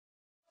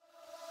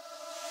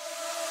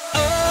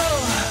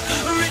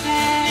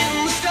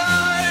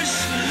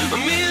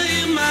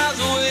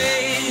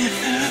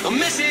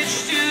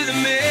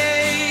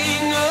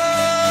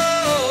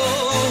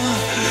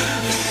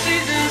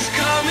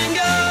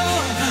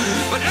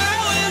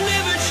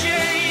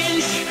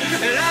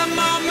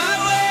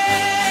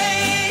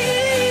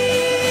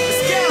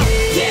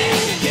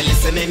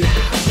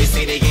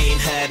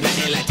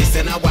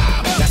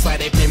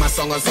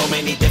song on so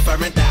many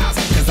different dials.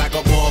 Cause I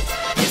got more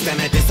hits than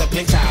a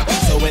disciplined child.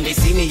 So when they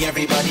see me,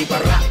 everybody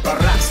barack.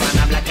 Man,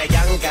 I'm like a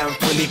young gun,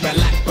 fully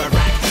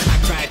barack. I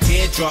cry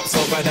teardrops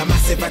over the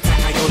massive attack.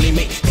 I only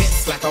make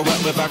hits like I work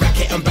with a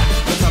racket and back.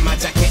 Look at my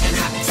jacket and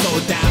hat, so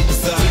damn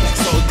berserk,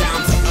 so down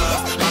to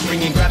earth. I'm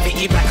bringing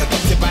gravity back,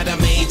 adopted by the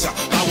major.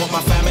 I want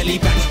my family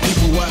back.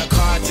 People work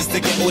hard just to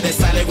get all their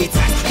salary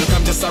tax. Look,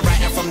 I'm just a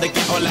writer from the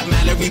ghetto like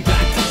Mallory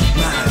Black.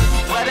 Man,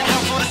 where the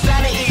hell's all the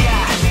sanity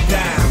at?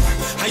 Damn,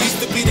 I used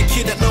to be the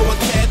kid that no one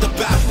cared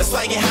about. That's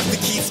why you have to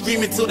keep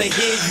screaming till they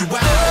hear you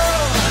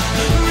out.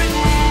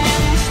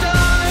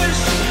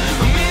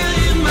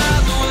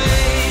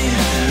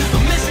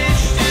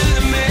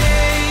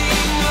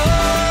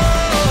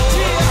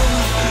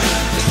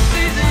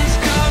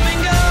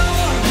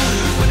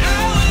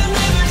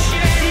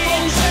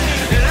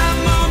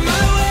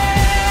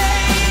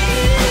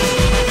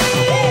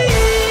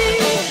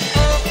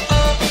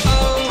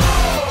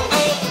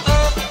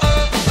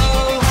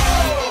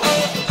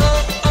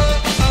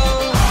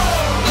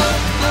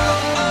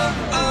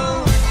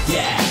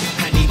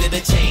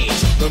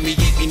 When we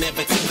ate, we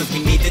never took cause we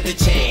needed a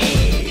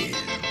change.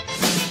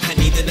 I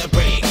needed a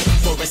break.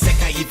 For a sec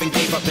I even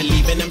gave up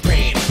believing and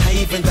praying. I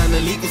even done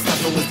illegal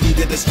stuff and was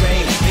needed a strain.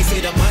 They say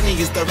that money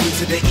is the root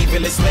to the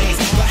evilest ways.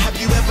 But have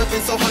you ever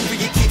been so hungry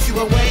it keeps you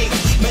awake?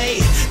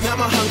 Mate, now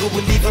my hunger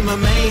will leave them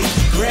amazed.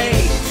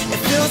 Great,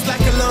 it feels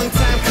like a long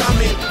time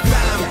coming.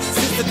 Fam,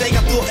 since the day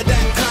I thought of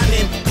that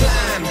cunning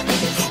plan.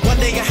 One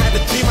day I had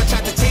a dream, I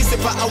tried to chase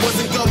it but I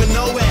wasn't going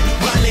nowhere.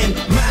 Running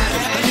mad,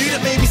 I knew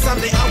that maybe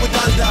someday I would